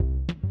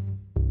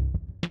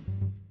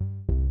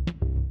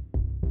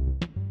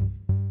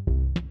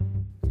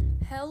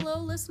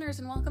Hello, listeners,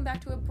 and welcome back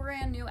to a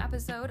brand new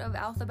episode of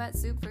Alphabet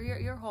Soup for Your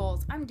Ear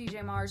Holes. I'm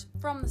DJ Mars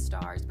from the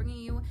Stars,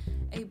 bringing you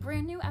a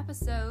brand new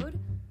episode,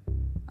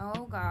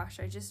 oh gosh,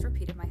 I just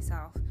repeated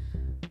myself,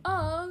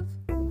 of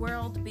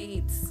World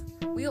Beats.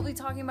 We will be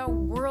talking about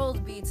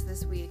world beats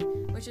this week,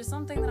 which is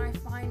something that I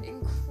find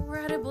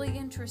incredibly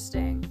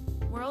interesting.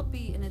 World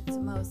beat, in its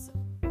most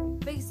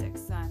basic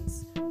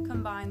sense,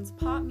 combines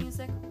pop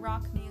music,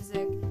 rock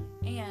music,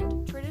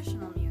 and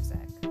traditional music.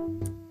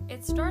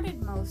 It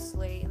started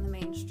mostly in the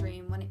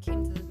mainstream when it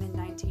came to the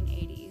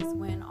mid-1980s,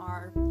 when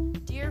our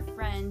dear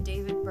friend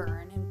David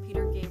Byrne and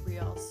Peter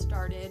Gabriel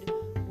started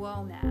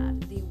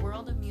WOMAD, the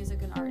World of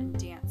Music and Art and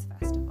Dance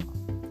Festival.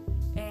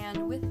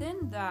 And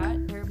within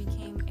that, there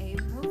became a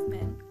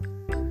movement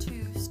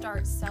to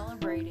start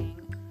celebrating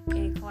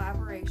a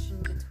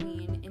collaboration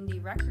between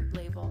indie record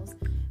labels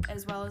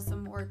as well as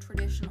some more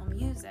traditional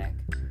music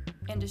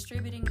and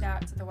distributing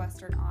that to the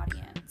Western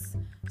audience.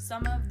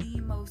 Some of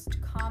the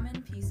most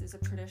common pieces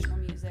of traditional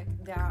music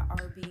that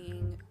are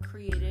being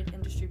created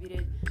and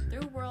distributed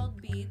through World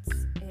Beats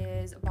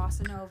is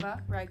bossa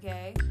nova,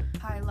 reggae,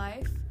 high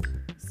life,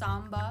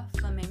 samba,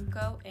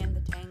 flamenco, and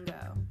the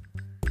tango.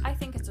 I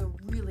think it's a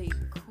really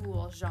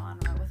cool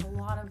genre with a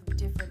lot of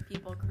different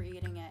people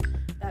creating it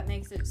that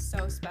makes it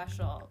so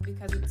special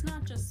because it's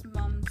not just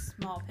one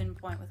small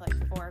pinpoint with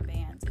like 4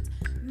 bands, it's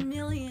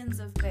millions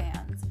of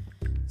bands.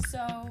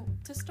 So,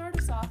 to start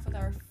us off with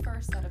our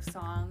first set of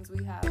songs,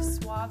 we have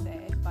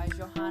Suave by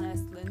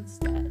Johannes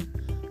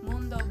Lindstedt,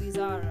 Mundo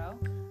Bizarro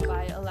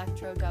by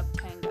Electro Dub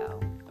Tango,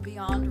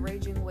 Beyond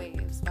Raging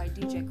Waves by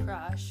DJ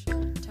Crush,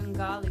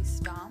 Tungali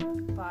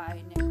Stomp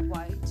by Nick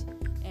White,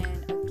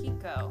 and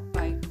Akiko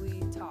by